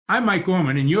I'm Mike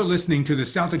Gorman, and you're listening to the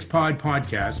CelticsPod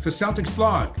podcast for Celtics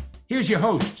Blog. Here's your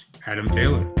host, Adam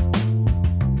Taylor.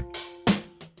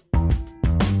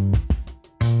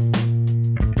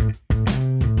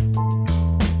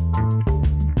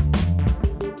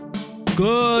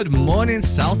 Good morning,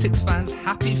 Celtics fans.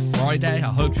 Happy Friday. I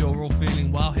hope you're all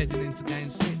feeling well heading into Game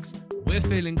 6. We're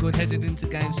feeling good headed into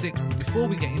Game 6. But before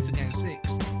we get into Game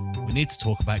 6, we need to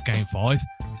talk about Game 5.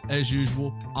 As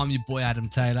usual, I'm your boy, Adam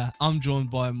Taylor. I'm joined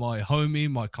by my homie,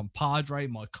 my compadre,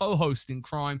 my co-host in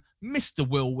crime, Mr.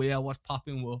 Will Weir. What's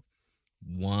popping, Will?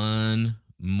 One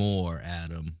more,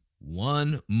 Adam.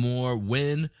 One more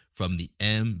win from the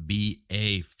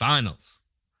NBA Finals.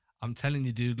 I'm telling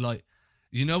you, dude, like,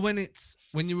 you know when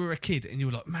you were a kid and you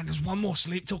were like, man, there's one more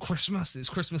sleep till Christmas. It's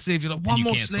Christmas Eve. You're like, one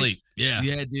more sleep. Yeah.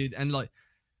 Yeah, dude. And like,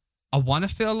 I want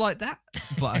to feel like that,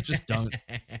 but I just don't.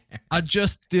 I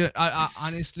just do. I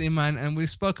honestly, man, and we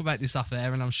spoke about this off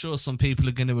air, and I'm sure some people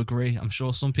are going to agree. I'm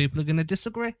sure some people are going to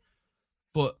disagree.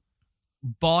 But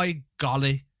by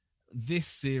golly, this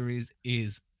series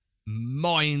is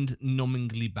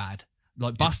mind-numbingly bad.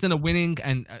 Like, Boston are winning,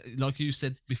 and like you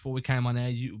said before we came on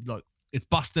air, it's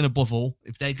Boston above all.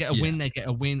 If they get a win, they get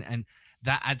a win, and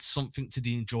that adds something to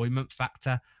the enjoyment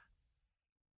factor.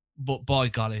 But by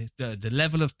golly, the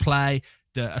level of play,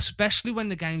 especially when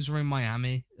the games are in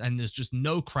Miami and there's just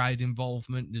no crowd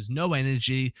involvement, there's no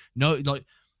energy,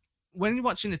 when you're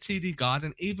watching a TD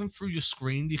Garden, even through your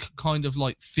screen, you can kind of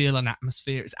like feel an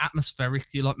atmosphere. It's atmospheric.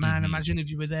 You're like, man, imagine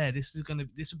if you were there. This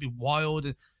would be wild.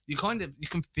 And you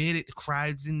can feel it. The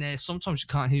crowd's in there. Sometimes you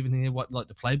can't even hear what like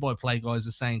the play-by-play guys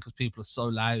are saying because people are so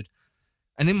loud.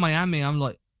 And in Miami, I'm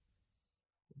like,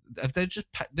 if they just,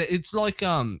 it's like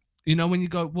when you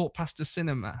go walk past the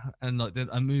cinema and like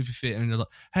a movie theater and they're like,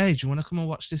 hey, do you want to come and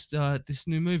watch this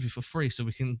new movie for free so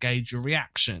we can gauge your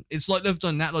reaction? It's like they've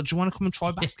done that. Like, do you want to come and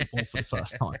try basketball for the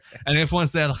first time? And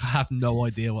everyone's there like, I have no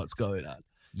idea what's going on.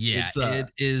 Yeah, it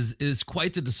is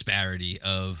quite the disparity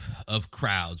of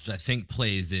crowds, which I think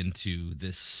plays into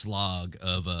this slog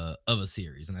of a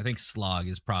series. And I think slog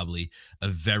is probably a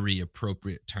very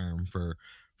appropriate term for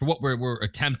what we're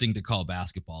attempting to call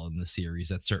basketball in the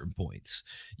series at certain points,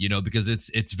 because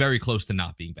it's very close to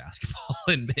not being basketball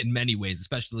in many ways,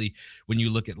 especially when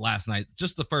you look at last night,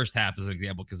 just the first half as an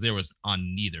example, because there was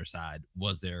on neither side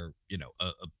was there,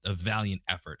 a valiant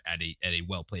effort at a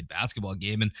well-played basketball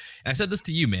game. And I said this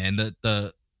to you, man, that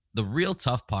the real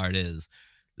tough part is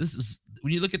this is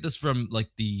when you look at this from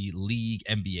like the league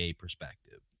NBA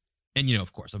perspective. And,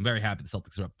 of course, I'm very happy the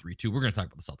Celtics are up 3-2. We're going to talk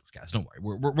about the Celtics, guys. Don't worry.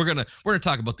 We're going to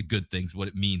talk about the good things, what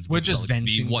it means. We're just venting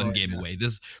be one game away.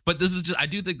 This is just, I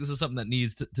do think this is something that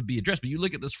needs to be addressed. But you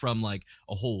look at this from like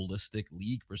a holistic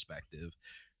league perspective.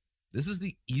 This is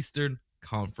the Eastern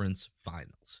Conference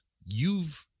Finals.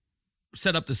 You've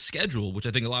set up the schedule, which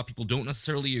I think a lot of people don't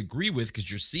necessarily agree with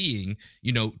because you're seeing,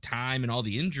 time and all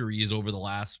the injuries over the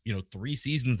last, 3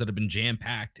 seasons that have been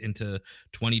jam-packed into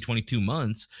 2022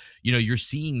 months. You're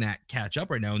seeing that catch up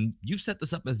right now. And you've set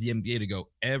this up as the NBA to go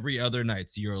every other night.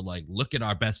 So you're like, look at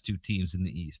our best 2 teams in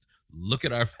the East. Look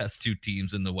at our best 2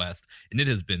 teams in the West. And it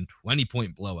has been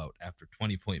 20-point blowout after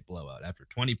 20-point blowout after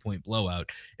 20-point blowout.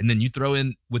 And then you throw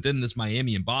in within this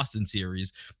Miami and Boston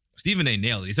series, Stephen A.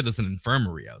 nailed it. He said it's an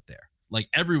infirmary out there. Like,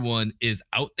 everyone is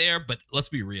out there, but let's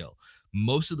be real.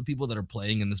 Most of the people that are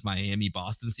playing in this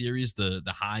Miami-Boston series, the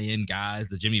high-end guys,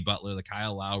 the Jimmy Butler, the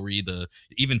Kyle Lowry,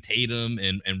 even Tatum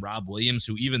and Rob Williams,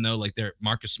 who even though, like, they're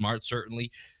Marcus Smart,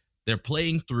 certainly, they're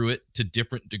playing through it to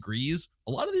different degrees.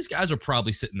 A lot of these guys are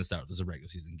probably sitting this out as a regular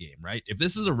season game, right? If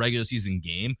this is a regular season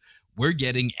game, we're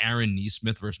getting Aaron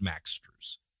Nesmith versus Max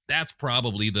Strus. That's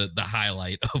probably the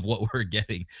highlight of what we're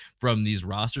getting from these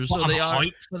rosters. Well, so I'm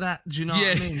hyped for that. Do you know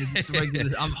what I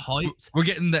mean? I'm hyped. We're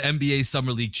getting the NBA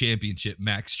Summer League Championship,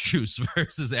 Max Strus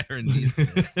versus Aaron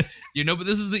Nesmith. But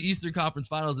this is the Eastern Conference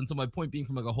Finals. And so my point being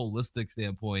from like a holistic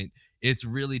standpoint, it's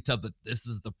really tough that this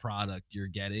is the product you're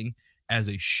getting as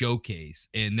a showcase.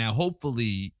 And now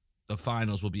hopefully the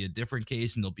finals will be a different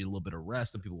case and there'll be a little bit of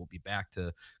rest and people will be back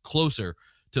to closer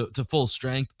to full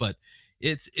strength. But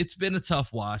it's been a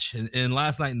tough watch. And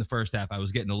last night in the first half, I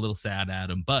was getting a little sad at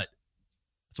him, but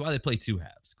that's why they play 2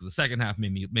 halves, because the second half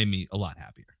made me a lot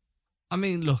happier. I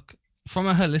mean, look, from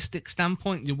a holistic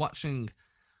standpoint, you're watching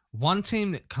one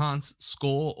team that can't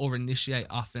score or initiate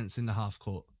offense in the half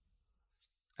court.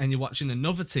 And you're watching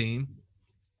another team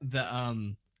that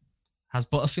has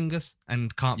butterfingers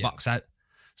and can't box out.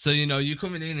 So, you're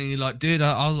coming in and you're like, dude,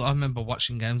 I remember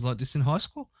watching games like this in high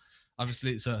school.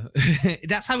 Obviously,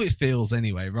 that's how it feels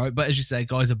anyway, right? But as you say,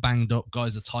 guys are banged up,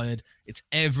 guys are tired. It's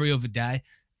every other day.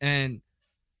 And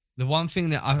the one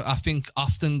thing that I think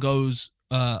often goes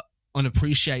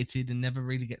unappreciated and never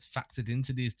really gets factored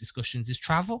into these discussions is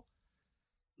travel.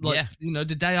 Like, the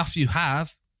day off you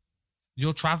have,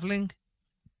 you're traveling.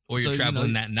 Or you're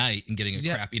traveling that night and getting a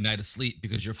crappy night of sleep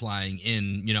because you're flying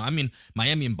in.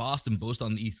 Miami and Boston both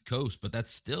on the East Coast, but that's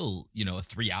still, a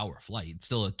 3-hour flight. It's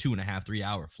still a 2.5,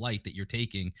 3-hour flight that you're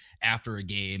taking after a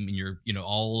game, and you're,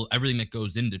 everything that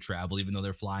goes into travel, even though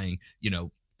they're flying,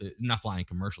 not flying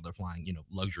commercial, they're flying,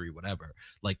 luxury, whatever.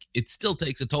 Like, it still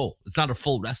takes a toll. It's not a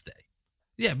full rest day.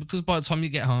 Yeah, because by the time you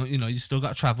get home, you still got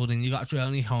to travel, then you got to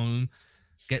journey home,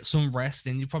 get some rest,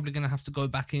 and you're probably going to have to go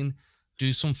back in,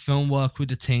 do some film work with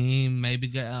the team, maybe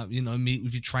get out, meet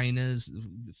with your trainers,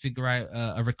 figure out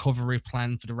a recovery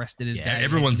plan for the rest of the day.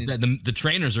 Everyone's the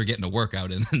trainers are getting a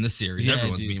workout in the series. Yeah,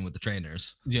 everyone's meeting with the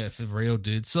trainers. Yeah, for real,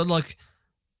 dude. So like,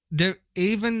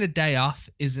 even the day off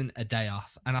isn't a day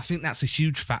off, and I think that's a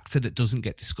huge factor that doesn't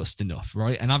get discussed enough,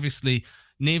 right? And obviously,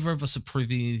 neither of us are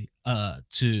privy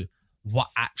to what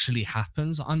actually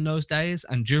happens on those days.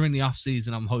 And during the off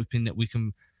season, I'm hoping that we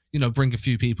can, bring a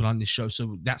few people on this show.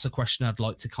 So that's a question I'd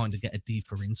like to kind of get a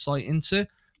deeper insight into.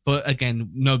 But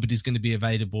again, nobody's going to be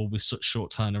available with such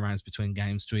short turnarounds between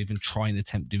games to even try and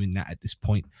attempt doing that at this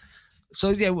point. So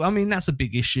yeah, I mean, that's a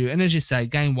big issue. And as you say,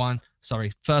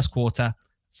 first quarter,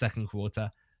 second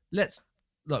quarter.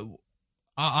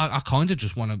 I kind of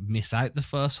just want to miss out the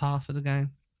first half of the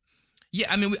game. Yeah,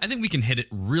 I mean, I think we can hit it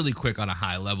really quick on a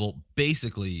high level.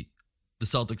 Basically, the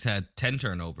Celtics had 10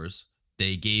 turnovers.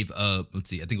 They gave up, I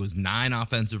think it was 9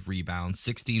 offensive rebounds,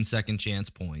 16 second chance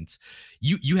points.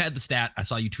 You had the stat, I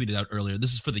saw you tweeted out earlier.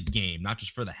 This is for the game, not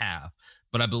just for the half.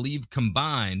 But I believe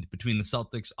combined between the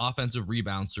Celtics' offensive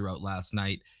rebounds throughout last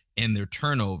night and their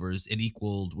turnovers, it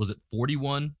equaled, was it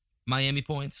 41 Miami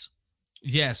points?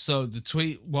 Yeah, so the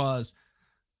tweet was,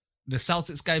 the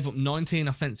Celtics gave up 19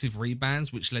 offensive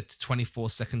rebounds, which led to 24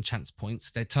 second chance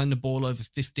points. They turned the ball over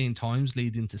 15 times,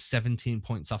 leading to 17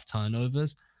 points off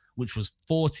turnovers, which was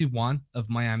 41 of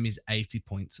Miami's 80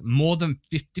 points. More than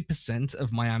 50%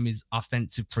 of Miami's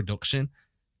offensive production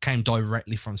came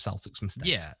directly from Celtics mistakes.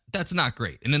 Yeah, that's not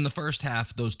great. And in the first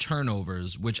half, those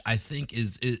turnovers, which I think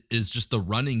is just the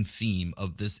running theme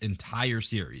of this entire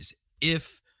series.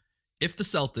 If the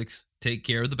Celtics take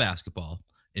care of the basketball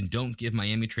and don't give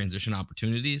Miami transition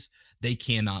opportunities, they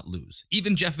cannot lose.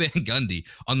 Even Jeff Van Gundy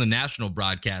on the national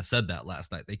broadcast said that last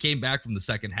night. They came back from the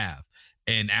second half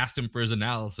and asked him for his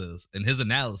analysis. And his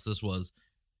analysis was,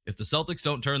 if the Celtics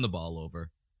don't turn the ball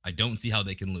over, I don't see how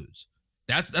they can lose.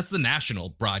 That's the national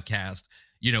broadcast,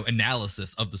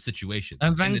 analysis of the situation.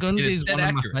 And Van Gundy is one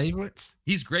of my favorites.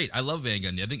 He's great. I love Van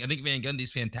Gundy. I think Van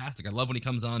Gundy's fantastic. I love when he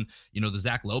comes on, the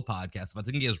Zach Lowe podcast. I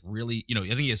think he has really, I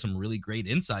think he has some really great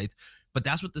insights. But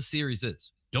that's what the series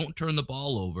is. Don't turn the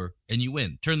ball over and you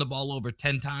win. Turn the ball over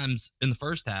 10 times in the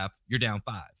first half, you're down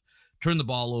 5. Turn the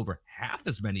ball over half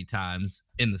as many times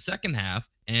in the second half,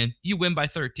 and you win by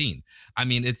 13. I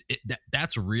mean,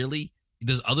 that's really,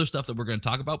 there's other stuff that we're going to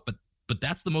talk about, but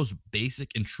that's the most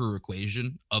basic and true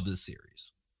equation of this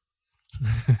series.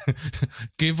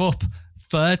 Give up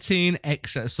 13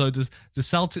 extra. So the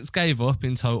Celtics gave up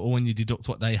in total, when you deduct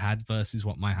what they had versus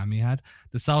what Miami had,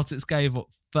 the Celtics gave up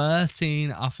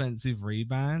 13 offensive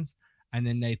rebounds, and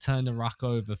then they turned the rock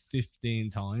over 15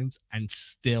 times and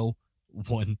still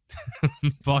won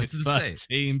by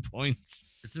 13 points.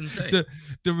 It's insane.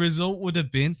 The result would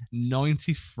have been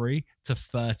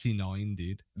 93-39,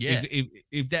 dude. Yeah.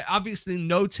 If there, obviously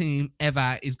no team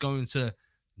ever is going to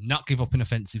not give up an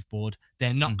offensive board.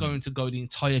 They're not going to go the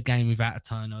entire game without a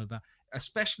turnover,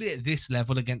 especially at this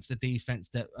level against the defense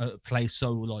that plays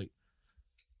so like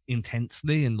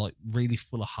intensely and like really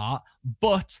full of heart.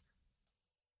 But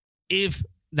if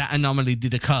that anomaly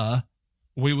did occur,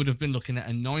 we would have been looking at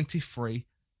a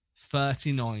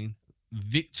 93-39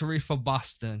 victory for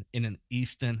Boston in an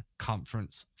Eastern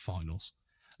Conference Finals.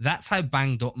 That's how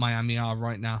banged up Miami are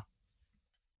right now.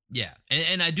 Yeah,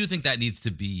 and I do think that needs to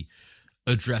be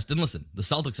addressed. And listen, the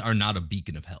Celtics are not a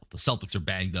beacon of health. The Celtics are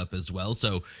banged up as well.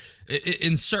 So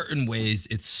in certain ways,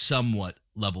 it's somewhat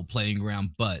level playing ground.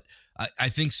 But I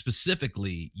think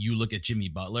specifically, you look at Jimmy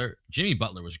Butler. Jimmy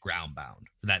Butler was ground bound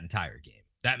for that entire game.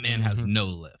 That man has no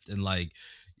lift. And like,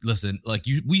 listen, like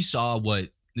we saw what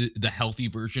the healthy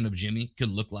version of Jimmy could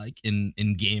look like in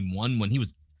game one when he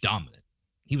was dominant.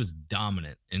 He was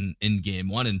dominant in game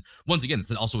one. And once again,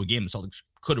 it's also a game the Celtics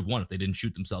could have won if they didn't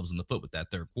shoot themselves in the foot with that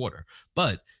third quarter.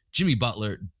 But Jimmy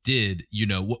Butler did,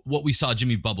 what we saw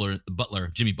Jimmy Butler in the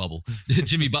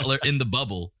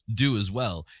bubble do as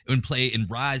well, and play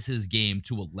and rise his game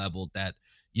to a level that,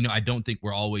 I don't think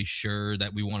we're always sure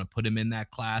that we want to put him in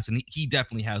that class. And he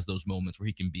definitely has those moments where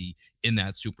he can be in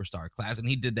that superstar class. And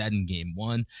he did that in game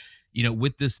one.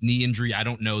 With this knee injury, I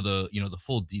don't know the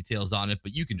full details on it,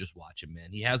 but you can just watch him,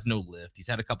 man. He has no lift. He's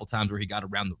had a couple times where he got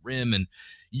around the rim, and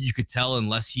you could tell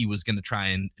unless he was going to try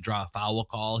and draw a foul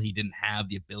call, he didn't have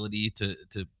the ability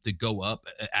to go up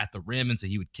at the rim, and so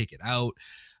he would kick it out.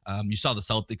 You saw the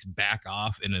Celtics back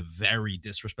off in a very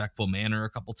disrespectful manner a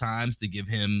couple times to give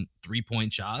him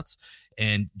 3-point shots.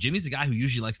 And Jimmy's a guy who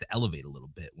usually likes to elevate a little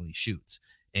bit when he shoots.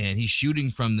 And he's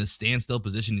shooting from the standstill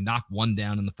position. He knocked one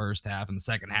down in the first half. In the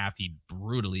second half, he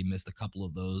brutally missed a couple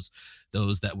of those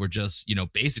that were just,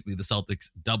 basically the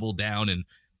Celtics doubled down and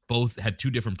both had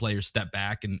two different players step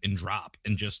back and drop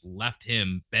and just left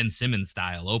him Ben Simmons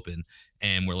style open.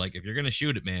 And we're like, if you're going to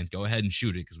shoot it, man, go ahead and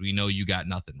shoot it because we know you got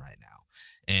nothing right now.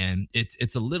 And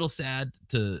it's a little sad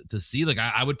to see. Like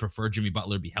I would prefer Jimmy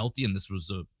Butler be healthy, and this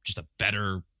was just a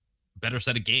better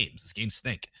set of games. This games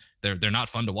stink. They're not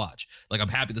fun to watch. Like I'm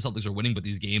happy the Celtics are winning, but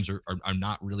these games are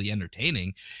not really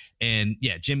entertaining. And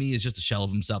yeah, Jimmy is just a shell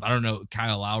of himself. I don't know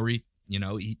Kyle Lowry.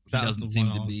 He doesn't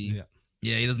seem to be.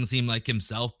 Yeah, he doesn't seem like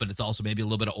himself, but it's also maybe a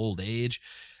little bit of old age.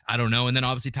 I don't know. And then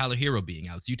obviously Tyler Hero being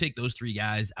out. So you take those three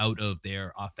guys out of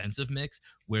their offensive mix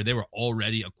where they were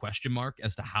already a question mark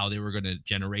as to how they were going to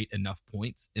generate enough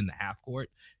points in the half court.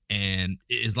 And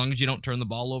as long as you don't turn the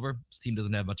ball over, this team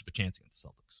doesn't have much of a chance against the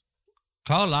Celtics.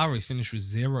 Kyle Lowry finished with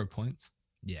 0 points.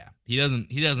 Yeah, he doesn't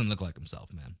look like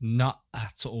himself, man. Not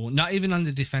at all. Not even on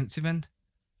the defensive end.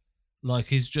 Like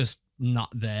he's just not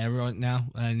there right now.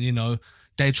 And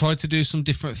they tried to do some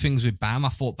different things with Bam. I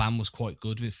thought Bam was quite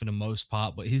good for the most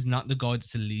part, but he's not the guy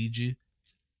to lead you.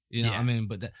 You know what I mean?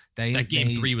 But that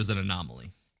game 3 was an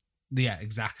anomaly. Yeah,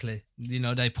 exactly.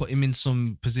 They put him in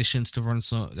some positions to run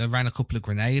they ran a couple of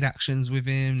grenade actions with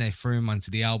him. They threw him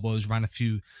onto the elbows, ran a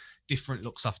few different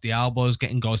looks off the elbows,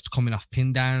 getting guys to coming off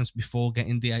pin downs before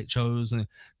getting DHOs. And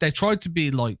they tried to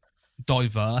be like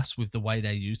diverse with the way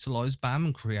they utilize Bam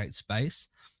and create space.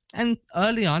 And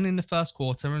early on in the first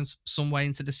quarter and some way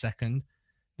into the second,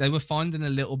 they were finding a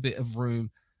little bit of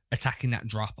room attacking that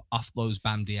drop off those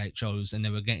Bam DHOs, and they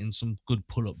were getting some good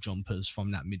pull-up jumpers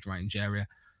from that mid-range area.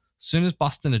 As soon as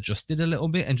Boston adjusted a little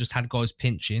bit and just had guys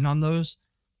pinch in on those,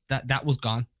 that was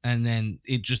gone. And then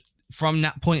it just, from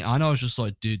that point on, I was just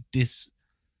like, dude, this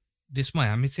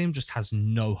Miami team just has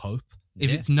no hope.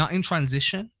 If it's not in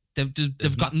transition,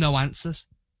 they've got no answers.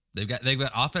 They've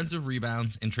got offensive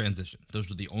rebounds and transition. Those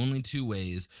were the only two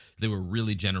ways they were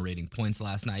really generating points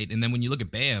last night. And then when you look at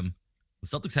Bam, the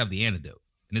Celtics have the antidote,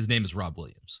 and his name is Rob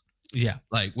Williams. Yeah.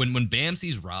 Like when Bam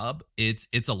sees Rob, it's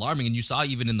alarming. And you saw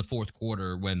even in the fourth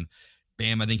quarter when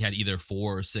Bam, I think, had either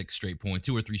 4 or 6 straight points,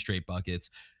 2 or 3 straight buckets.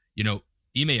 Ime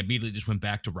immediately just went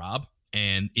back to Rob.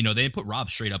 And, they didn't put Rob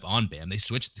straight up on Bam. They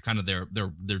switched kind of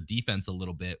their defense a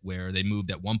little bit where they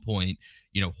moved at one point.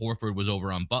 Horford was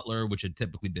over on Butler, which had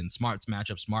typically been Smart's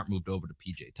matchup. Smart moved over to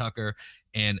PJ Tucker.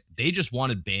 And they just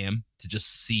wanted Bam to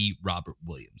just see Robert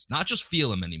Williams, not just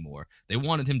feel him anymore. They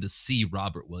wanted him to see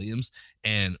Robert Williams.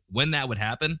 And when that would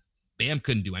happen, Bam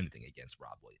couldn't do anything against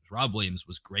Rob Williams. Rob Williams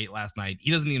was great last night. I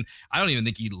don't even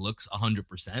think he looks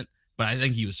 100%, but I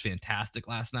think he was fantastic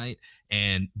last night.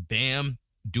 And Bam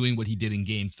doing what he did in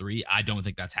game 3, I don't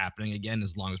think that's happening again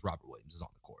as long as Robert Williams is on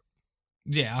the court.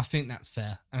 Yeah, I think that's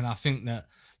fair. And I think that,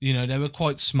 they were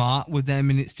quite smart with their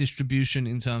minutes distribution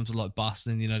in terms of like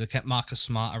Boston. They kept Marcus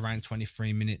Smart around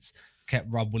 23 minutes,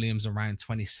 kept Rob Williams around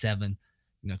 27,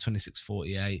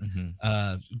 26-48.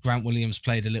 Mm-hmm. Grant Williams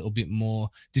played a little bit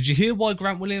more. Did you hear why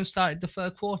Grant Williams started the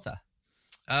third quarter?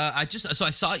 I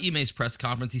saw Ime's press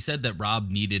conference. He said that Rob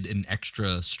needed an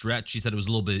extra stretch. He said it was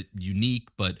a little bit unique,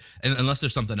 but unless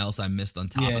there's something else I missed on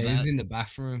top of that. Yeah, he's in the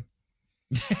bathroom.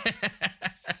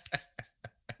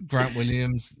 Grant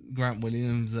Williams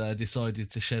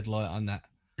decided to shed light on that.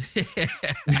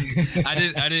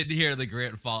 I didn't hear the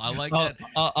Grant fall. I like that.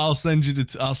 I'll send you the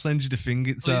thing.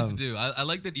 Please do. I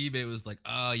like that Ime was like,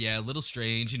 oh yeah, a little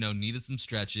strange. Needed some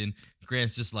stretching.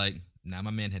 Grant's just like, nah,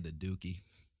 my man had a dookie.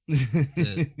 It's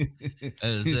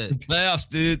the playoffs,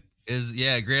 dude.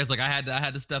 Grant's like, I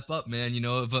had to step up, man.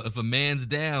 If a man's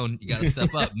down, you gotta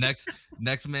step up.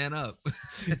 Next man up.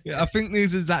 Yeah, I think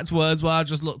these exact words where I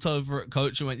just looked over at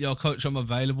Coach and went, yo, Coach, I'm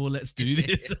available. Let's do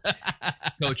this.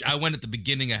 Coach, I went at the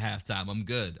beginning of halftime. I'm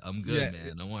good,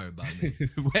 man. Don't worry about me.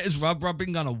 Where's Rob? Rob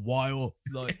been gone a while.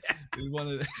 Like,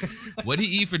 What'd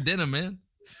he eat for dinner, man?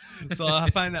 So I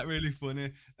find that really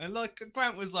funny. And like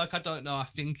Grant was like, I don't know, I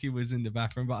think he was in the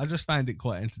bathroom, but I just found it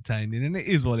quite entertaining. And it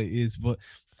is what it is. But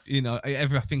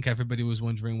I think everybody was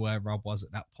wondering where Rob was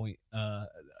at that point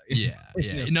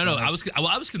Yeah. No. I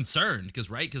was concerned because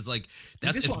like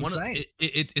it's one of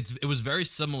it was very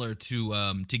similar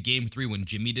to Game 3 when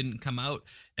Jimmy didn't come out,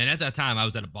 and at that time I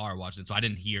was at a bar watching it, so I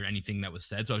didn't hear anything that was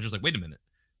said. So I was just like, wait a minute,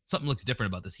 something looks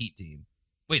different about this Heat team.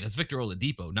 Wait, that's Victor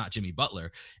Oladipo, not Jimmy Butler.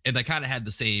 And I kind of had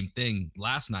the same thing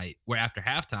last night, where after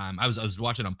halftime, I was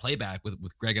watching on playback with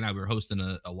Greg and I. We were hosting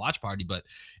a watch party, but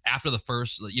after the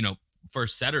first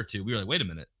set or two, we were like, wait a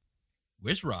minute,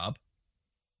 where's Rob?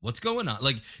 What's going on?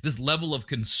 Like, this level of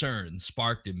concern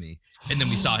sparked in me, and then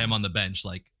we saw him on the bench,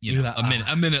 like,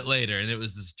 a minute later, and it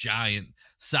was this giant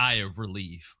sigh of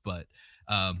relief. But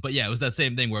yeah, it was that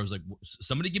same thing where I was like,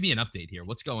 somebody give me an update here.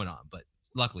 What's going on? But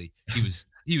luckily,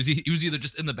 he was either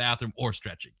just in the bathroom or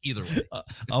stretching. Either way,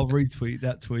 I'll retweet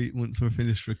that tweet once we're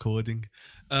finished recording.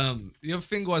 The other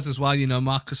thing was as well,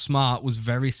 Marcus Smart was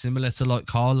very similar to like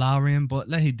Kyle Lowry and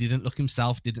Butler. He didn't look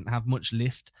himself, didn't have much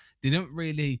lift, didn't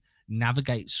really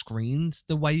navigate screens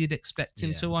the way you'd expect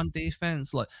him to on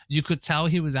defense. Like, you could tell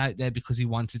he was out there because he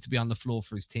wanted to be on the floor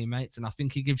for his teammates, and I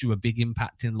think he gives you a big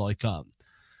impact in like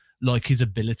his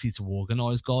ability to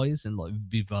organize guys and like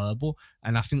be verbal.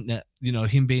 And I think that,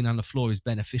 him being on the floor is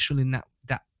beneficial in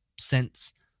that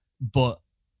sense, but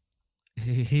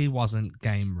he wasn't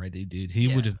game ready, dude. He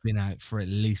would have been out for at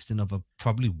least another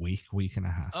probably week and a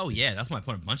half. Oh yeah, that's my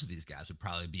point. A bunch of these guys would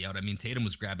probably be out. I mean, Tatum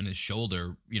was grabbing his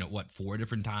shoulder, 4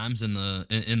 different times in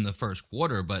the first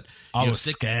quarter. But I was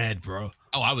scared, bro.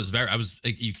 Oh, I was. Are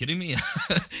you kidding me?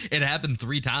 It happened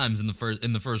 3 times in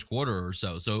the first quarter or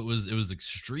so. So it was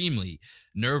extremely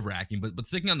nerve wracking. But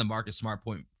sticking on the Marcus Smart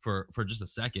point for just a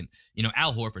second,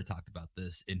 Al Horford talked about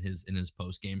this in his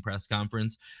post game press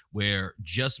conference, where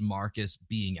just Marcus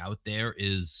being out there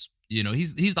is,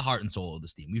 he's the heart and soul of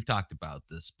this team. We've talked about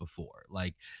this before.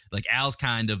 Like Al's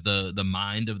kind of the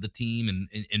mind of the team,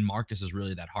 and Marcus is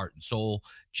really that heart and soul.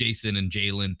 Jason and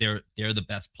Jalen, they're the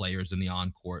best players and the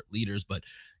on-court leaders, but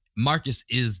Marcus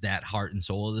is that heart and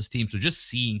soul of this team. So just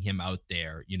seeing him out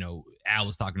there, Al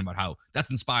was talking about how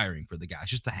that's inspiring for the guys,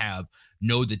 just to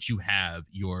know that you have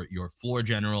your floor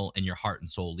general and your heart and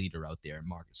soul leader out there in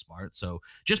Marcus Smart. So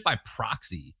just by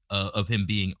proxy of him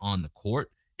being on the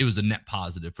court, it was a net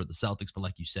positive for the Celtics. But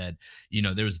like you said,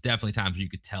 there was definitely times where you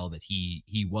could tell that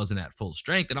he wasn't at full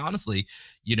strength. And honestly,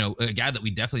 a guy that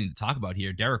we definitely need to talk about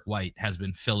here, Derek White, has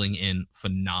been filling in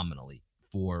phenomenally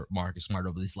for Marcus Smart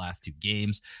over these last 2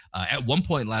 games. At one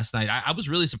point last night, I was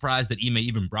really surprised that Ime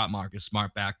even brought Marcus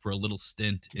Smart back for a little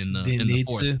stint in the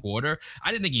fourth quarter.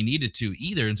 I didn't think he needed to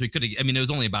either. And so he could have, it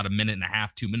was only about a minute and a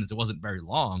half, 2 minutes. It wasn't very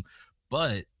long.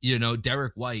 But,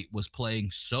 Derek White was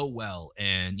playing so well,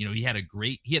 and, he had a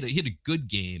good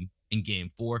game in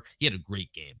Game 4. He had a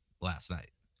great game last night.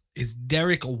 Is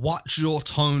Derek, watch your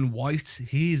tone, White.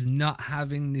 He's not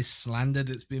having this slander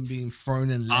that's been being thrown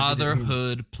and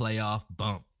fatherhood playoff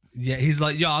bump. Yeah, he's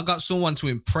like, yo, I got someone to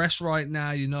impress right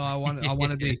now. I want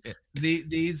to be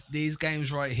these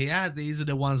games right here. These are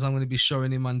the ones I'm going to be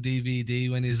showing him on DVD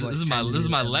when he's like. This is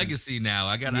my legacy now.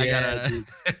 I got I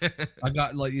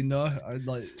got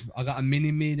I got a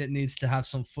mini me that needs to have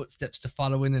some footsteps to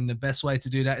follow in, and the best way to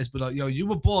do that is be like, yo, you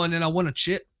were born and I won a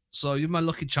chip, so you're my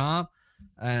lucky charm.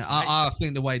 And I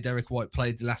think the way Derek White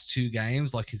played the last 2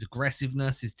 games, like his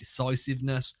aggressiveness, his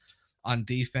decisiveness on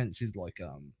defense is like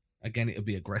again, it'll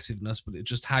be aggressiveness, but it's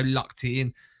just how locked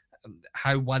in,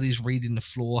 how well he's reading the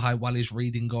floor, how well he's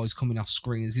reading guys coming off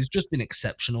screens. He's just been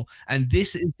exceptional. And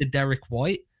this is the Derek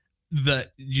White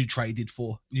that you traded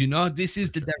for. This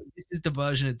is the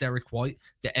version of Derek White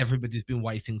that everybody's been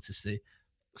waiting to see.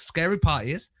 Scary part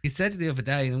is, he said the other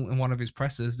day in one of his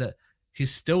pressers that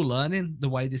he's still learning the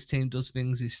way this team does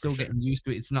things. He's still getting used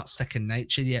to it. It's not second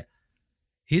nature yet.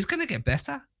 He's going to get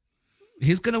better.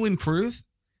 He's going to improve.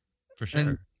 For sure.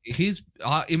 And he's,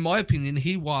 in my opinion,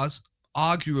 he was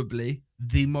arguably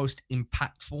the most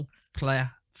impactful player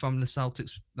from the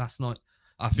Celtics last night.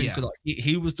 I think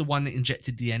he was the one that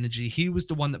injected the energy. He was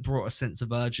the one that brought a sense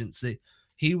of urgency.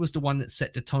 He was the one that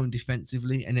set the tone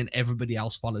defensively, and then everybody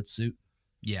else followed suit.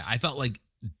 Yeah, I felt like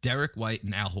Derek White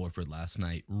and Al Horford last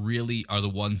night really are the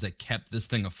ones that kept this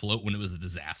thing afloat when it was a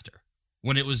disaster.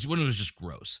 When it was just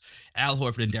gross. Al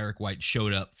Horford and Derek White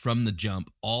showed up from the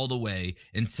jump all the way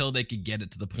until they could get it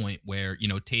to the point where,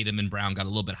 Tatum and Brown got a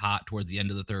little bit hot towards the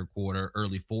end of the third quarter,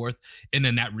 early fourth, and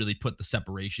then that really put the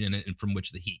separation in it, and from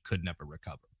which the Heat could never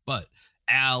recover. But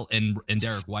Al and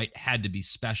Derek White had to be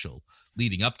special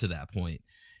leading up to that point.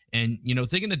 And,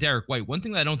 thinking of Derek White, one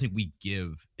thing that I don't think we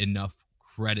give enough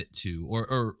credit to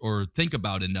or think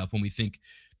about enough when we think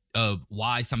of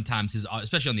why sometimes his,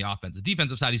 especially on the offense, the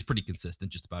defensive side, he's pretty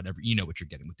consistent just about every, you know what you're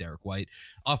getting with Derek White.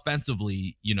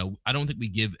 Offensively, you know, I don't think we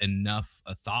give enough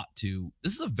a thought to,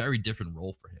 this is a very different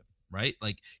role for him, right?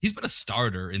 Like he's been a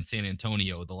starter in San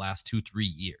Antonio the last 2-3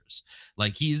 years.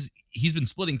 Like he's been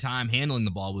splitting time handling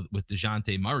the ball with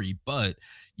DeJounte Murray, but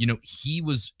you know, he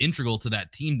was integral to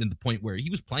that team to the point where he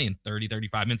was playing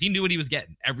 30-35 minutes. He knew what he was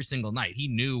getting every single night. He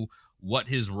knew what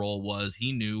his role was.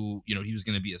 He knew, you know, he was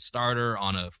going to be a starter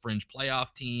on a fringe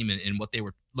playoff team and what they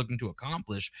were looking to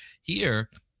accomplish here,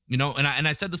 you know, and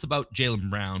I said this about Jaylen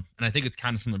Brown, and I think it's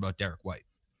kind of similar about Derek White.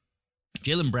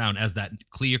 Jaylen Brown as that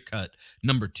clear-cut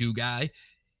number 2 guy,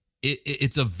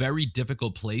 it's a very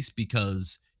difficult place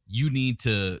because you need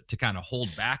to kind of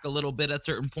hold back a little bit at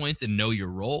certain points and know your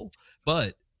role.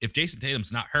 But if Jason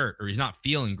Tatum's not hurt or he's not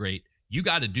feeling great, you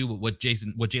got to do what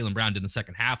Jaylen Brown did in the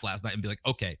second half last night and be like,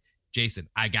 okay, Jason,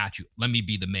 I got you. Let me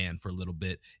be the man for a little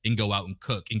bit and go out and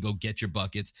cook and go get your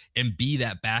buckets and be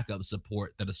that backup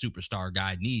support that a superstar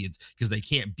guy needs, because they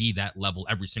can't be that level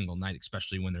every single night,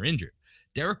 especially when they're injured.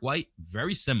 Derek White,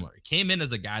 very similar. He came in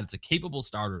as a guy that's a capable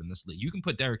starter in this league. You can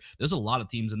put there's a lot of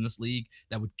teams in this league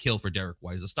that would kill for Derek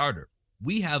White as a starter.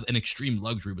 We have an extreme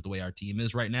luxury with the way our team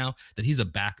is right now that he's a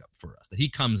backup for us, that he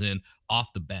comes in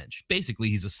off the bench. Basically,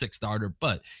 he's a 6th starter,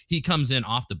 but he comes in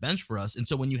off the bench for us. And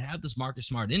so when you have this Marcus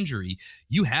Smart injury,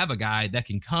 you have a guy that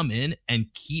can come in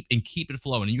and keep it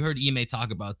flowing. And you heard Ime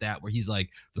talk about that, where he's like,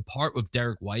 the part with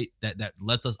Derek White that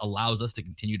allows us to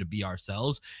continue to be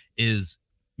ourselves is,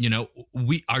 you know,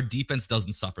 our defense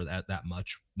doesn't suffer that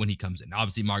much when he comes in.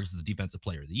 Obviously, Marcus is the defensive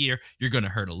player of the year. You're going to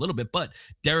hurt a little bit, but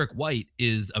Derek White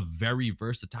is a very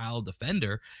versatile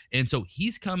defender. And so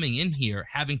he's coming in here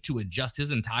having to adjust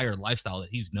his entire lifestyle that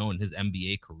he's known his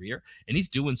NBA career. And he's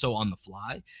doing so on the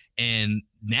fly. And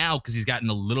now, because he's gotten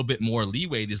a little bit more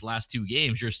leeway these last 2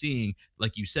 games, you're seeing,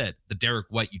 like you said, the Derek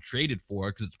White you traded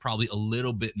for, because it's probably a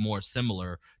little bit more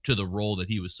similar to the role that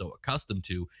he was so accustomed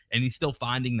to. And he's still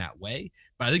finding that way.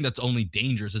 But I think that's only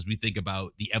dangerous as we think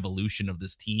about the evolution of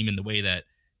this team and the way that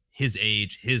his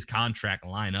age, his contract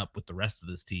line up with the rest of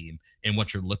this team and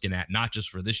what you're looking at, not just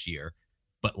for this year,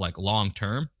 but like long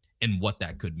term and what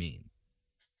that could mean.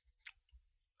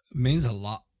 It means a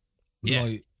lot.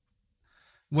 Yeah.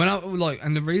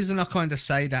 And the reason I kind of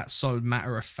say that so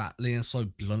matter of factly and so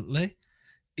bluntly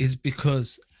is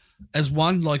because, as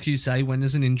one, like you say, when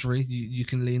there's an injury, you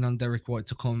can lean on Derek White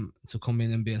to come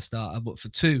in and be a starter. But for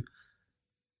 2,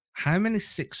 how many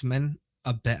 6 men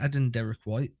are better than Derek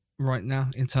White right now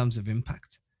in terms of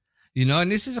impact? You know,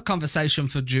 and this is a conversation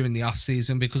for during the off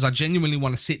season, because I genuinely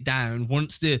want to sit down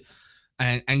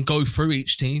and go through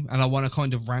each team, and I want to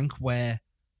kind of rank where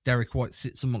Derek White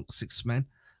sits amongst 6 men.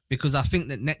 Because I think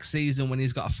that next season, when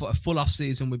he's got a full off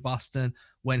season with Boston,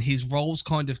 when his role's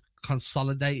kind of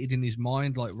consolidated in his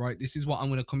mind, like, right, this is what I'm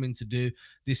going to come in to do.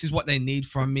 This is what they need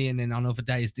from me. And then on other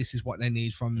days, this is what they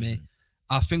need from me.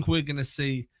 I think we're going to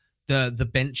see the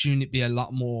bench unit be a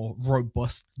lot more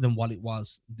robust than what it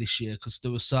was this year, because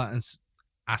there were certain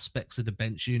aspects of the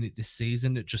bench unit this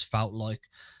season that just felt like,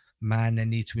 man, they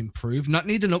need to improve. Not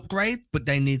need an upgrade, but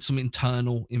they need some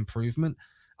internal improvement.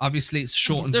 Obviously, it's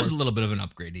short. There's a little bit of an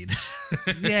upgrade needed.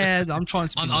 Yeah, I'm trying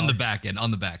to be on nice. the back end. Yeah.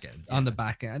 On the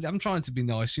back end, I'm trying to be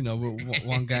nice. You know, we're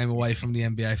 1 game away from the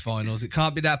NBA Finals. It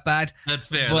can't be that bad. That's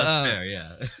fair. But, that's fair. Yeah.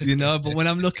 You know, but when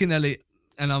I'm looking at it,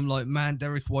 and I'm like, man,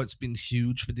 Derek White's been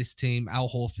huge for this team. Al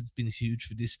Horford's been huge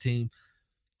for this team.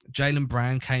 Jaylen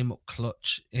Brown came up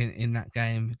clutch in that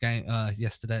game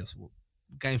yesterday. It was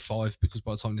game 5, because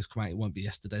by the time this comes out, it won't be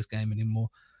yesterday's game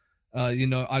anymore. You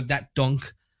know, that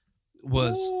dunk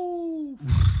was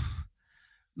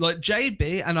like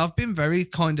JB, and I've been very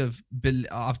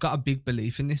I've got a big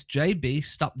belief in this. JB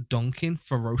stopped dunking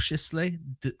ferociously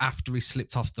after he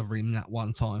slipped off the rim that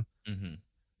one time. Mm-hmm.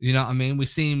 You know what I mean? We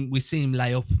see him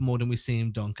lay up more than we see him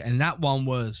dunk, and that one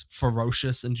was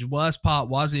ferocious. And the worst part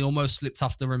was he almost slipped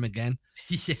off the rim again.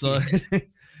 So,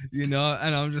 you know,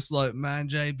 and I'm just like, man,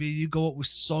 JB, you go up with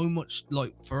so much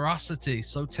like ferocity,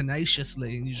 so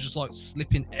tenaciously, and you're just like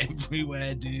slipping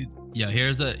everywhere, dude. Yeah,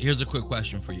 here's a quick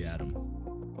question for you, Adam.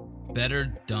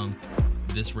 Better dunk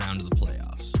this round of the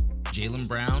playoffs: Jaylen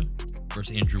Brown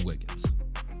versus Andrew Wiggins?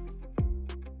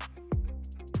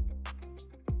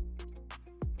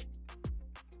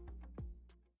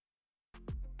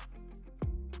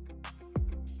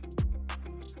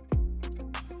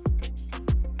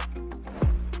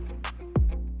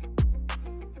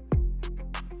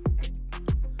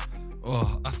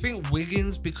 Oh, I think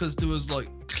Wiggins, because there was like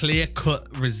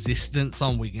clear-cut resistance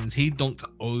on Wiggins. He dunked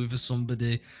over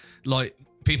somebody. Like,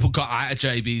 people got out of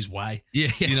JB's way. Yeah.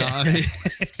 You know what I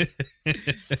mean?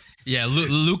 Yeah,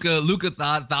 Luca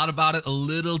thought about it a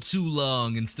little too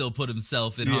long and still put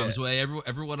himself in harm's way.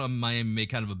 Everyone on Miami made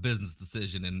kind of a business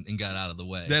decision and got out of the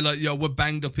way. They're like, yo, we're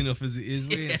banged up enough as it is.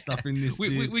 We ain't stopping this.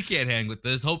 We can't hang with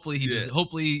this. Hopefully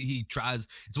he tries.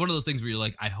 It's one of those things where you're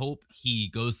like, I hope he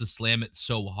goes to slam it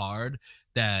so hard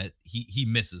that he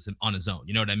misses him on his own.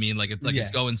 You know what I mean? Like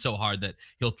it's going so hard that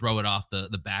he'll throw it off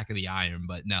the back of the iron.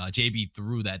 But no, JB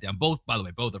threw that down. Both, by the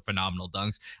way, both are phenomenal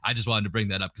dunks. I just wanted to bring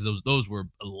that up because those were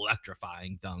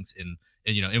electrifying dunks in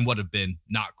what have been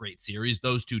not great series.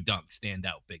 Those two dunks stand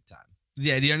out big time.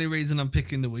 Yeah, the only reason I'm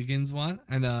picking the Wiggins one,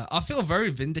 and I feel very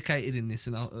vindicated in this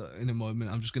in a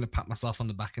moment. I'm just going to pat myself on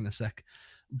the back in a sec.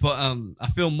 But I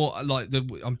feel more like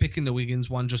I'm picking the Wiggins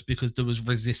one just because there was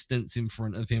resistance in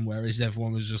front of him, whereas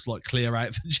everyone was just like clear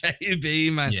out for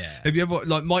JB, man. Yeah. Have you ever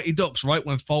like Mighty Ducks, right?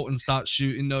 When Fulton starts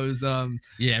shooting those, everyone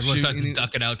starts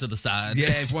ducking out to the side. Yeah,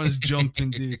 everyone's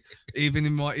jumping, dude. Even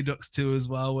in Mighty Ducks 2 as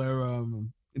well, where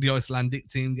the Icelandic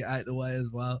team get out of the way as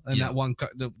well, and that one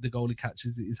the goalie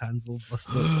catches it, his hands all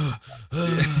busted.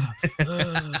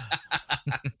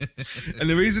 And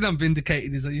the reason I'm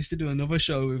vindicated is I used to do another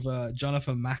show with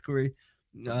Jonathan Macquarie,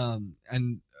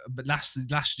 but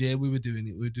last year we were doing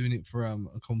it for a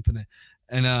company,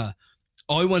 and I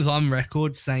was on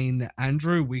record saying that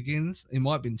Andrew Wiggins, it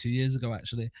might have been 2 years ago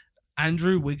actually,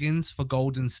 Andrew Wiggins for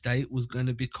Golden State was going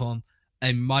to become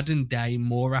a modern day,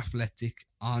 more athletic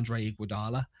Andre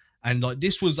Iguodala. And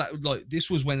this was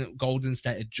when Golden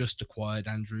State had just acquired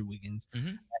Andrew Wiggins.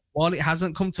 Mm-hmm. While it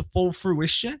hasn't come to full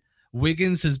fruition,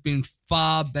 Wiggins has been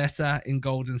far better in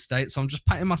Golden State. So I'm just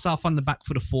patting myself on the back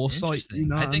for the foresight. You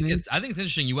know, I think it's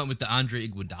interesting you went with the Andre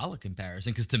Iguodala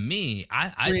comparison, because to me, I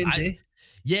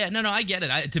get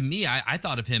it. To me, I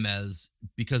thought of him as,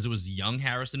 because it was young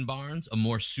Harrison Barnes, a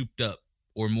more souped up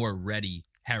or more ready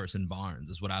Harrison Barnes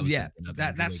is what I was thinking of.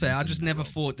 That's fair. I just never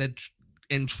thought they'd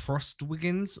entrust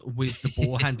Wiggins with the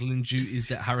ball handling duties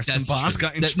that Harrison Barnes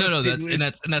got entrusted with.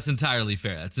 That's entirely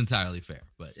fair. That's entirely fair.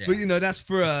 But that's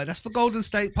for Golden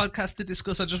State podcast to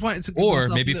discuss. I just wanted to give or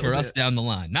maybe for us down the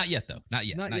line. Not yet though. Not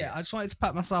yet. I just wanted to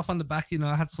pat myself on the back.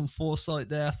 I had some foresight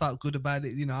there. I felt good about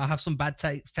it. I have some bad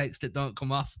takes that don't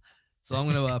come off. So I'm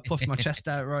gonna puff my chest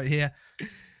out right here.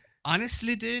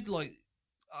 Honestly, dude, like,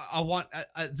 I want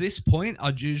at this point,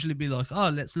 I'd usually be like, oh,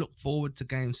 let's look forward to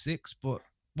game 6. But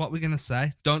what we're going to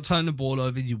say, don't turn the ball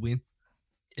over, you win.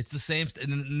 It's the same.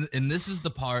 And this is the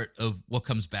part of what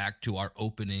comes back to our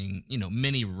opening,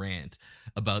 mini rant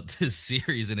about this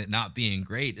series and it not being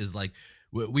great is like,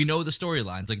 we know the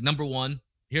storylines. Like, number one,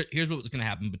 here's what's going to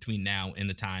happen between now and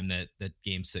the time that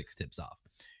game 6 tips off.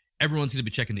 Everyone's going to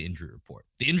be checking the injury report.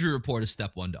 The injury report is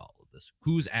step 1 to all of this.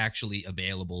 Who's actually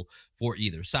available for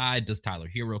either side? Does Tyler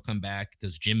Hero come back?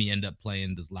 Does Jimmy end up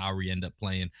playing? Does Lowry end up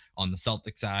playing on the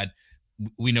Celtics side?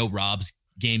 We know Rob's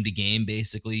game to game,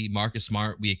 basically. Marcus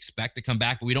Smart, we expect to come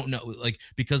back, but we don't know, like,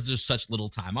 because there's such little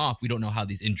time off, we don't know how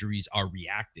these injuries are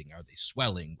reacting. Are they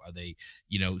swelling? Are they,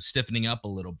 stiffening up a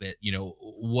little bit?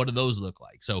 What do those look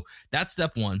like? So that's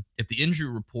step 1. If the injury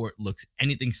report looks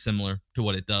anything similar to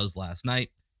what it does last night,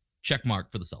 check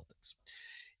mark for the Celtics.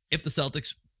 If the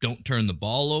Celtics don't turn the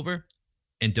ball over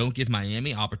and don't give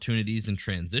Miami opportunities in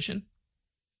transition,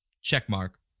 check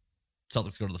mark,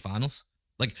 Celtics go to the finals.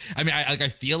 I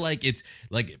feel like it's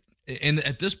like, and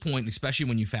at this point, especially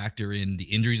when you factor in the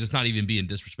injuries, it's not even being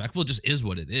disrespectful. It just is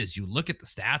what it is. You look at the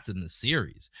stats in the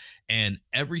series, and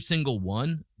every single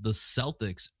one, the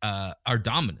Celtics are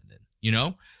dominant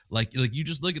in, like you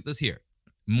just look at this here.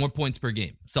 More points per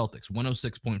game, Celtics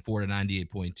 106.4 to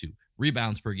 98.2.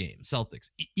 Rebounds per game, Celtics.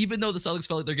 Even though the Celtics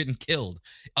felt like they're getting killed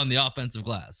on the offensive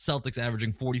glass, Celtics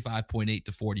averaging 45.8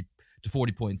 to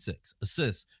 40.6.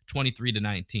 Assists 23 to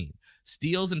 19.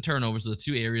 Steals and turnovers are the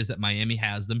 2 areas that Miami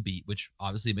has them beat, which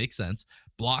obviously makes sense.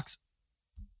 Blocks,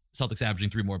 Celtics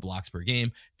averaging 3 more blocks per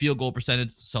game. Field goal percentage,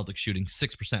 Celtics shooting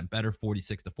 6% better,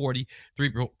 46 to 40.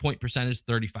 3-point percentage,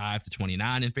 35 to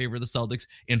 29 in favor of the Celtics.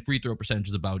 And free throw percentage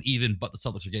is about even, but the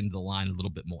Celtics are getting to the line a little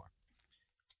bit more.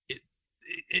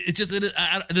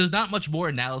 There's not much more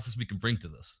analysis we can bring to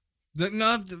this.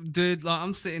 No, dude, like,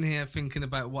 I'm sitting here thinking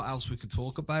about what else we could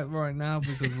talk about right now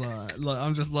because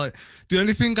I'm just like, the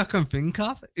only thing I can think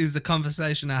of is the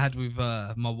conversation I had with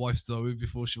my wife Zoe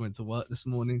before she went to work this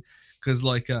morning, because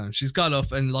she's got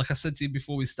up, and like I said to you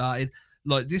before we started,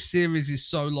 like, this series is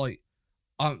so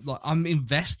I'm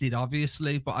invested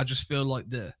obviously, but I just feel like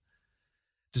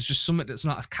there's just something that's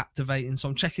not as captivating. So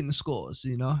I'm checking the scores,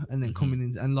 and then coming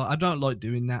in, and I don't like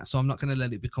doing that. So I'm not going to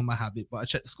let it become a habit, but I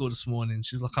checked the score this morning.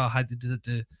 She's like, oh, how did it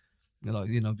do?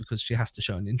 Because she has to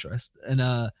show an interest. And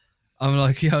I'm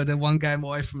like, yo, they're one game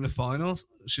away from the finals.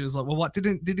 She was like, well, what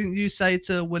didn't you say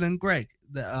to Will and Greg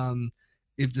that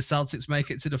if the Celtics make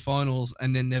it to the finals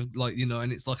and then they've like, you know,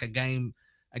 and it's like a game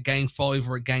 5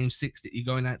 or a game 6 that you're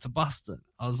going out to Boston?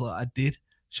 I was like, I did.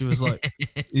 She was like,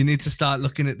 you need to start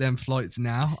looking at them flights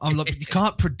now. I'm like, you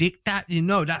can't predict that. You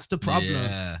know, that's the problem.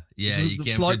 Yeah. Because You the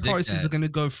can't flight predict prices that. are going to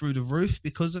go through the roof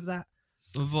because of that.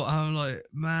 But I'm like,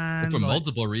 man. For like,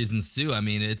 multiple reasons too. I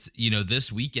mean, it's, you know,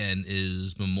 this weekend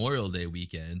is Memorial Day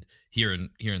weekend here in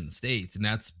the States, and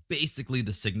that's basically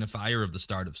the signifier of the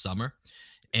start of summer.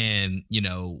 And, you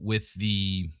know, with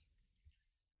the,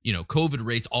 you know, COVID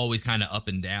rates always kind of up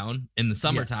and down. In the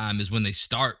summertime is when they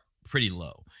start pretty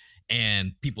low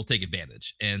and people take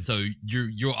advantage. And so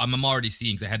I'm already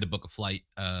seeing, because I had to book a flight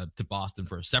to Boston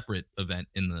for a separate event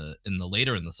in the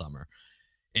later in the summer.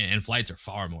 And flights are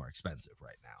far more expensive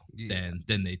right now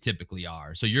than they typically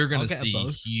are. So you're going to see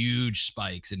huge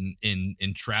spikes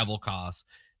in travel costs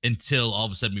until all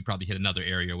of a sudden we probably hit another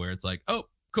area where it's like, oh,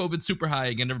 COVID's super high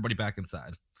again, everybody back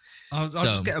inside. I'll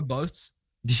just get a boat.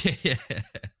 Yeah.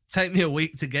 Take me a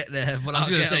week to get there, but I was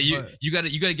gonna say you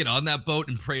gotta get on that boat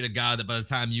and pray to God that by the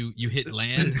time you hit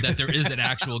land that there is an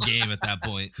actual game at that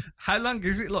point. How long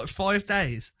is it? Like 5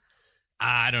 days?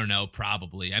 I don't know,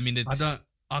 probably. I mean,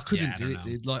 I couldn't do it,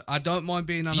 dude. Like, I don't mind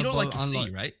being on a boat. You don't like the sea,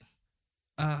 right?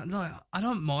 Like, I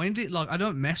don't mind it. Like, I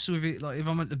don't mess with it. Like, if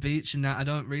I'm at the beach and that, I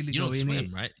don't really go in it. You don't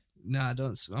swim, right? No, I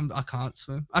don't swim. I can't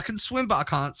swim. I can swim, but I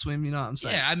can't swim. You know what I'm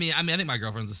saying? Yeah, I mean, I think my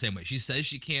girlfriend's the same way. She says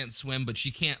she can't swim, but she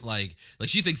can't like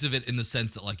she thinks of it in the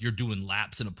sense that like you're doing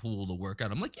laps in a pool to work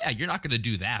out. I'm like, yeah, you're not gonna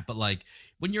do that, but like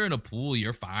when you're in a pool,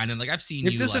 you're fine. And like I've seen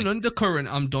if there's an undercurrent,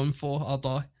 I'm done for. I'll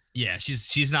die. Yeah,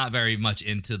 she's not very much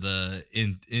into the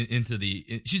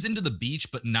she's into the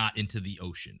beach, but not into the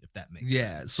ocean, if that makes sense.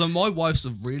 Yeah. So my wife's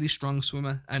a really strong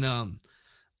swimmer, and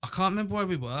I can't remember where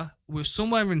we were. We were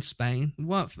somewhere in Spain. We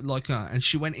weren't like, and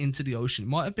she went into the ocean. It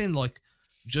might have been like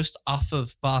just off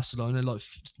of Barcelona, like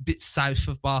a bit south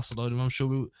of Barcelona. I'm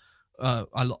sure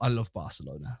I love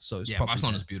Barcelona, so it's probably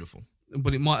Barcelona's beautiful.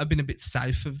 But it might have been a bit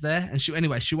south of there. And she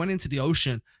went into the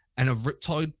ocean, and a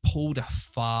riptide pulled her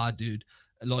far, dude.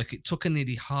 Like it took her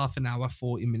nearly half an hour,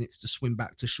 40 minutes to swim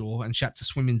back to shore, and she had to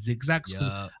swim in zigzags.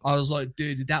 Because I was like,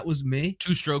 dude, that was me.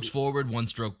 2 strokes forward, 1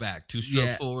 stroke back. 2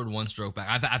 strokes forward, 1 stroke back.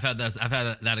 I've had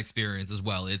that experience as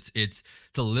well. It's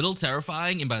a little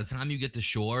terrifying, and by the time you get to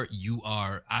shore,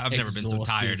 I've never been so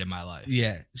tired in my life.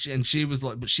 Yeah, she was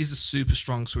like, but she's a super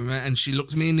strong swimmer, and she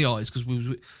looked me in the eyes because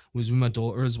we was with my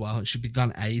daughter as well, and she'd been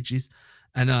gone ages,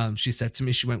 and she said to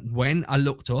me, she went, when I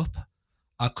looked up,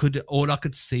 all I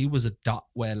could see was a dot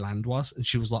where land was. And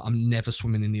she was like, I'm never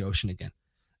swimming in the ocean again.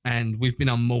 And we've been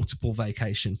on multiple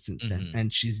vacations since then.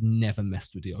 And she's never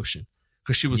messed with the ocean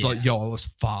because she was like, yo, I was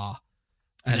far.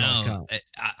 And no,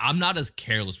 I'm not as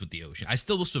careless with the ocean. I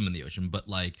still will swim in the ocean, but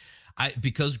like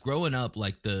because growing up,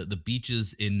 like the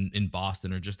beaches in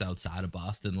Boston or just outside of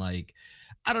Boston, like,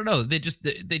 I don't know. They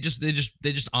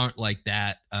just aren't like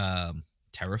that.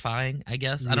 Terrifying, I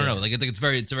guess. I don't know. Like I think it's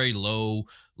a very low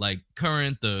like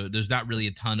current. There's not really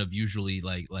a ton of usually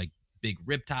like big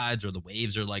riptides, or the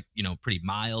waves are like, you know, pretty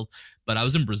mild. But I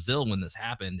was in Brazil when this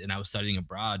happened, and I was studying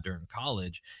abroad during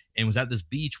college, and was at this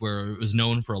beach where it was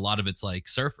known for a lot of its like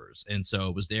surfers. And so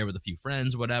I was there with a few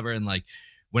friends or whatever, and like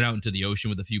went out into the ocean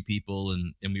with a few people,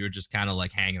 and we were just kind of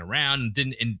like hanging around and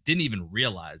didn't even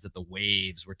realize that the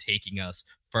waves were taking us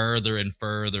further and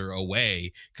further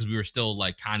away, because we were still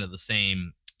like kind of the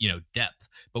same, you know, depth,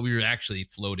 but we were actually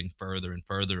floating further and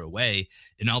further away.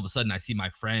 And all of a sudden I see my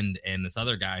friend and this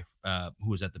other guy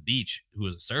who was at the beach, who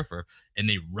was a surfer, and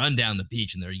they run down the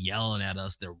beach and they're yelling at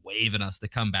us, they're waving us to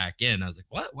come back in. I was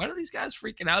like, what are these guys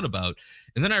freaking out about?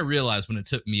 And then I realized when it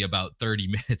took me about 30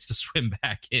 minutes to swim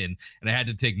back in, and I had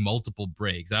to take multiple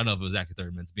breaks. I don't know if it was actually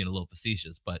 30 minutes, being a little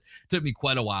facetious, but it took me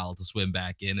quite a while to swim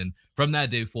back in. And from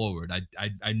that day forward,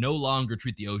 I no longer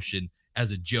treat the ocean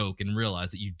as a joke, and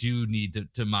realize that you do need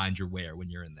to mind your wear when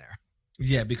you're in there.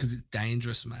 Yeah, because it's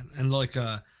dangerous, man. And like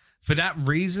for that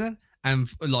reason, and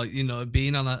like, you know,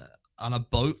 being on a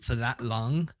boat for that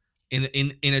long in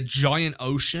a giant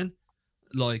ocean,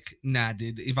 like, nah,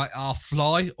 dude, if I'll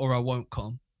fly or I won't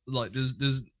come. Like there's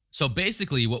So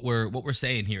basically what we're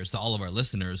saying here is to all of our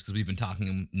listeners, because we've been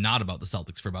talking not about the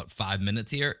Celtics for about 5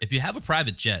 minutes here. If you have a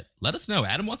private jet, let us know.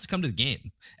 Adam wants to come to the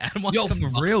game. Adam wants to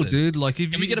come for real, dude. Like,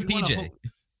 can we get a PJ?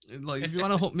 If you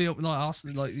want to hook me up, like ask,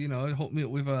 like, you know, hook me up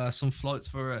with some flights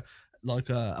for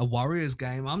a Warriors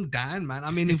game, I'm down, man.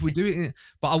 I mean, if we do it,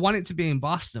 but I want it to be in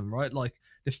Boston, right? Like,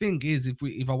 the thing is,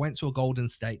 if I went to a Golden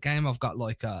State game, I've got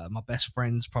like my best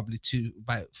friend's probably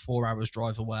about 4 hours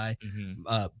drive away.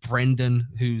 Brendan,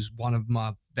 who's one of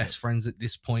my best friends at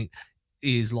this point,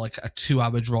 is like a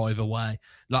 2-hour drive away.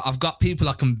 Like I've got people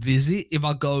I can visit if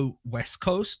I go West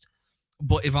Coast,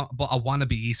 but I want to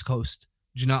be East Coast.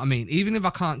 Do you know what I mean? Even if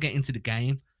I can't get into the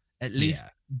game, at least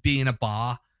be in a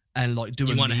bar and like do.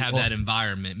 You want to have that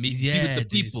environment. Be with the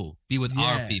people. Be with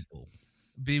our people.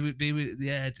 Be with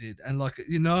dude. And like,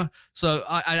 you know, so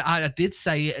I did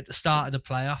say it at the start of the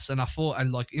playoffs, and I thought,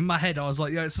 and like in my head I was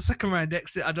like, yeah, it's a second round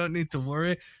exit, I don't need to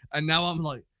worry. And now I'm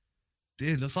like,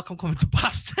 dude, looks like I'm coming to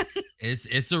Boston.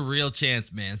 It's a real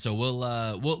chance, man. So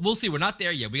we'll see. We're not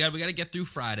there yet. We got to get through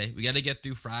Friday. We got to get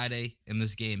through Friday in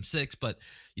this game 6. But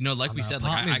you know, like we said,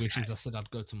 like I said I'd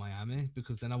go to Miami,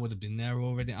 because then I would have been there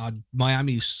already.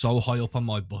 Miami is so high up on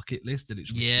my bucket list that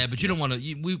it's ridiculous. But you don't want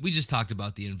to. We just talked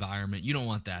about the environment. You don't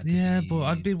want that. But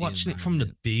I'd be watching it from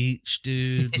the beach,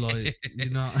 dude. Like, you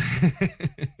know.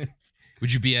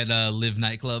 Would you be at Live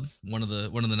nightclub, one of the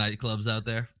nightclubs out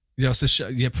there?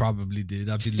 Yeah, probably, dude.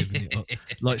 I'd be living it up.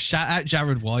 Like, shout out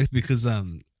Jared White, because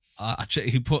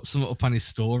he put some up on his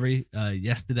story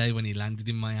yesterday when he landed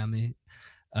in Miami.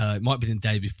 It might be the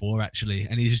day before, actually,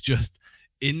 and he's just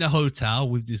in the hotel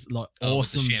with this like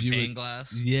awesome champagne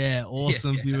glass. Yeah,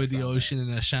 awesome view of the ocean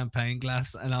and a champagne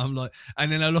glass. And I'm like,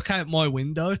 and then I look out my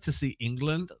window to see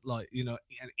England, like, you know,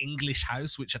 an English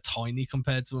house, which are tiny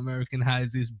compared to American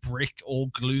houses, brick, all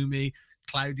gloomy,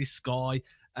 cloudy sky.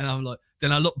 And I'm like,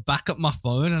 then I look back at my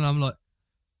phone and I'm like,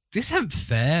 this ain't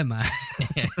fair, man.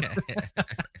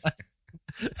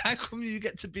 How come you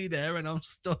get to be there and I'm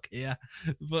stuck here?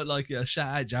 But like, yeah,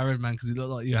 shout out Jared, man, because you look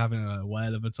like you're having a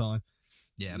whale of a time.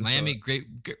 Yeah, Miami,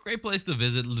 great place to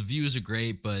visit. The views are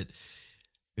great, but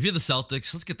if you're the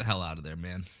Celtics, let's get the hell out of there,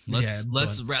 man.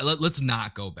 Let's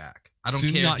not go back. I don't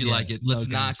care if you like it. Let's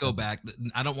not go back.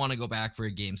 I don't want to go back for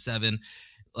a game 7.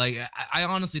 Like, I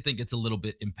honestly think it's a little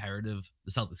bit imperative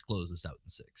the Celtics close this out in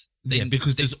 6.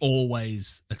 Because there's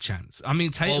always a chance. I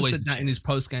mean, Tatum said that in his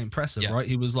post-game presser, right?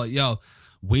 He was like, yo,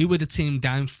 we were the team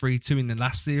down 3-2 in the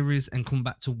last series and come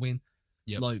back to win.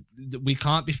 Yep. Like, we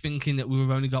can't be thinking that we've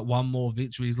only got one more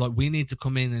victory. It's like, we need to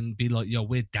come in and be like, yo,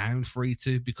 we're down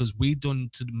 3-2 because we done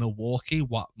to Milwaukee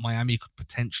what Miami could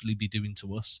potentially be doing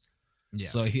to us. Yeah.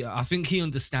 So I think he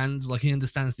understands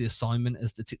the assignment,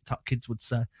 as the TikTok kids would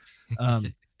say.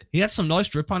 He had some nice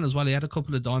drip on as well. He had a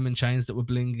couple of diamond chains that were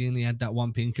blinging. He had that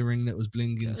one pinky ring that was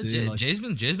blinging too. Jay's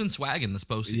been swagging this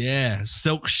postseason. Yeah,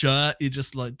 silk shirt. You're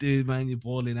just like, dude, man, you're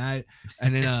balling out.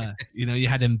 And then, you know, you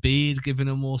had Embiid giving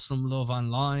him all some love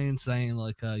online, saying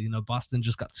like, you know, Boston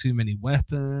just got too many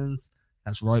weapons.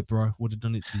 That's right, bro. Would have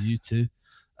done it to you too.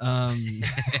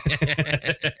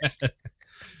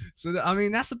 So I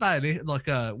mean, that's about it. Like,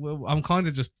 I'm kind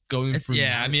of just going through.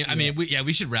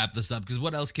 We should wrap this up, because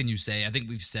what else can you say? I think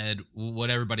we've said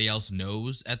what everybody else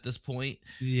knows at this point.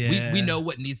 Yeah, we know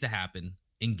what needs to happen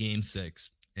in Game 6,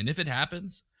 and if it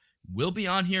happens, we'll be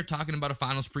on here talking about a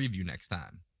finals preview next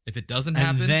time. If it doesn't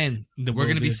happen, then we're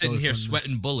going to be sitting here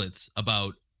sweating bullets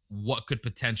about what could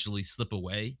potentially slip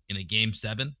away in a Game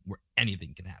 7 where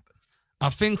anything can happen. I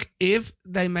think if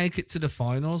they make it to the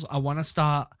finals, I want to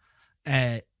start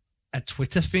a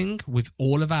Twitter thing with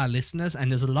all of our listeners,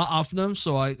 and there's a lot of them,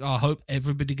 so I hope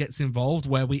everybody gets involved,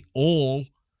 where we all,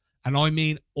 and I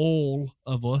mean all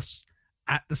of us,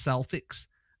 at the Celtics,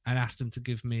 and ask them to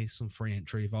give me some free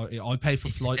entry. If I pay for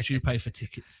flights, you pay for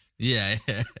tickets. Yeah.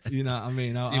 You know what I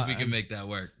mean? See if we can make that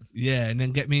work. Yeah, and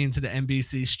then get me into the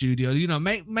NBC studio. You know,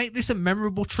 make this a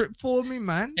memorable trip for me,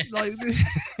 man. Like,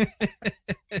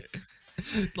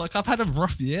 like, I've had a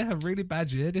rough year, a really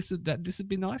bad year. This would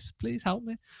be nice. Please help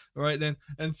me. All right then.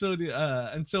 Until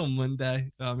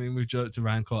Monday. I mean, we've joked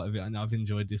around quite a bit, and I've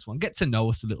enjoyed this one. Get to know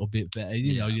us a little bit better.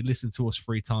 You know, you listen to us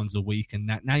 3 times a week, and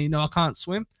now you know I can't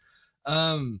swim.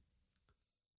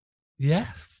 Yeah,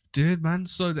 dude, man.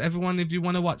 So everyone, if you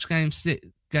want to watch Game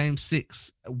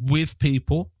 6 with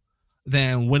people,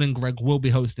 then Will and Greg will be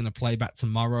hosting a playback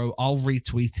tomorrow. I'll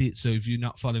retweet it. So if you're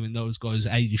not following those guys,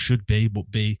 A, you should be,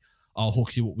 but B, I'll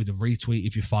hook you up with a retweet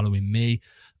if you're following me.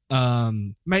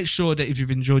 Make sure that if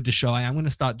you've enjoyed the show, I am going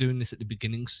to start doing this at the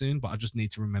beginning soon, but I just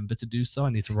need to remember to do so. I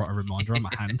need to write a reminder on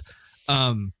my hand.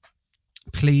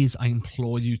 Please, I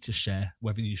implore you to share,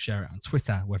 whether you share it on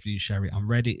Twitter, whether you share it on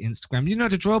Reddit, Instagram. You know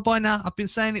the drill by now. I've been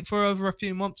saying it for over a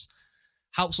few months.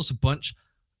 Helps us a bunch.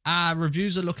 Our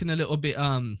reviews are looking a little bit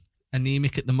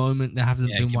anemic at the moment. There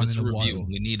hasn't been one in a while.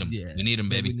 We need them. Yeah, we need them,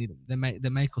 baby. We need them. They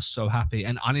make us so happy.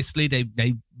 And honestly,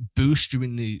 they boost you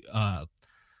in the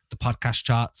podcast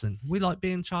charts, and we like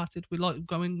being charted. We like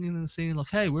going in and seeing like,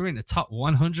 hey, we're in the top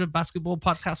 100 basketball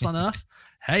podcasts on earth.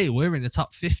 Hey, we're in the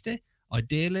top 50.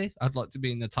 Ideally, I'd like to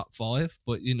be in the top 5,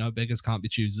 but you know, beggars can't be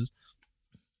choosers.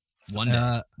 One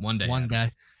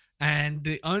day. And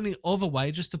the only other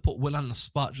way, just to put Will on the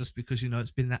spot, just because,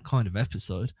 it's been that kind of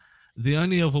episode, the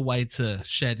only other way to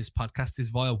share this podcast is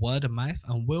via word of mouth.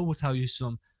 And Will tell you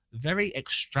some very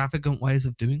extravagant ways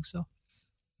of doing so.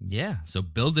 Yeah. So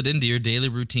build it into your daily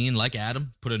routine like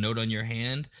Adam. Put a note on your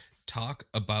hand. Talk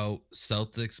about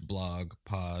Celtics blog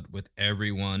pod with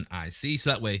everyone I see.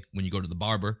 So that way, when you go to the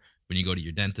barber, when you go to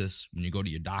your dentist, when you go to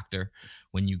your doctor,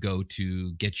 when you go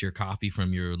to get your coffee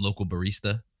from your local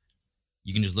barista,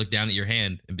 you can just look down at your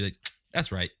hand and be like,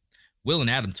 that's right. Will and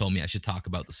Adam told me I should talk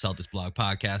about the Celtics blog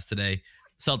podcast today.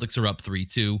 Celtics are up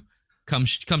 3-2. Come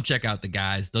check out the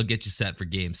guys. They'll get you set for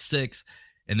game 6.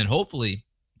 And then hopefully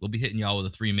we'll be hitting y'all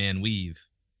with a 3-man weave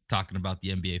talking about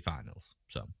the NBA finals.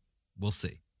 So we'll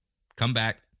see. Come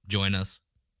back. Join us.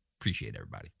 Appreciate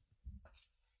everybody.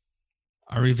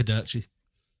 Arrivederci.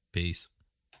 Peace.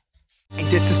 Ain't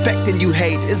disrespecting you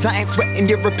haters, I ain't sweating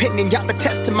your opinion. Y'all been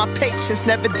testing my patience,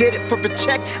 never did it for a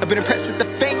check. I've been impressed with the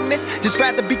famous, just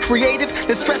rather be creative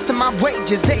than stressing my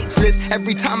wages. Ageless,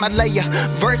 every time I lay a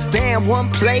verse down, one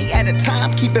play at a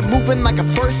time, keep it moving like a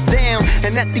first down.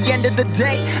 And at the end of the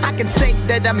day, I can say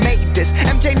that I made this.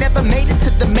 MJ never made it to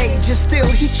the majors, still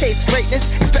he chased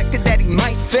greatness. Expected that he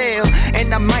might fail,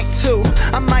 and I might too.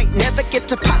 I might never get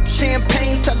to pop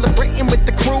champagne, celebrating with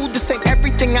the crew. This ain't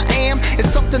everything I am, it's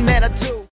something that I do.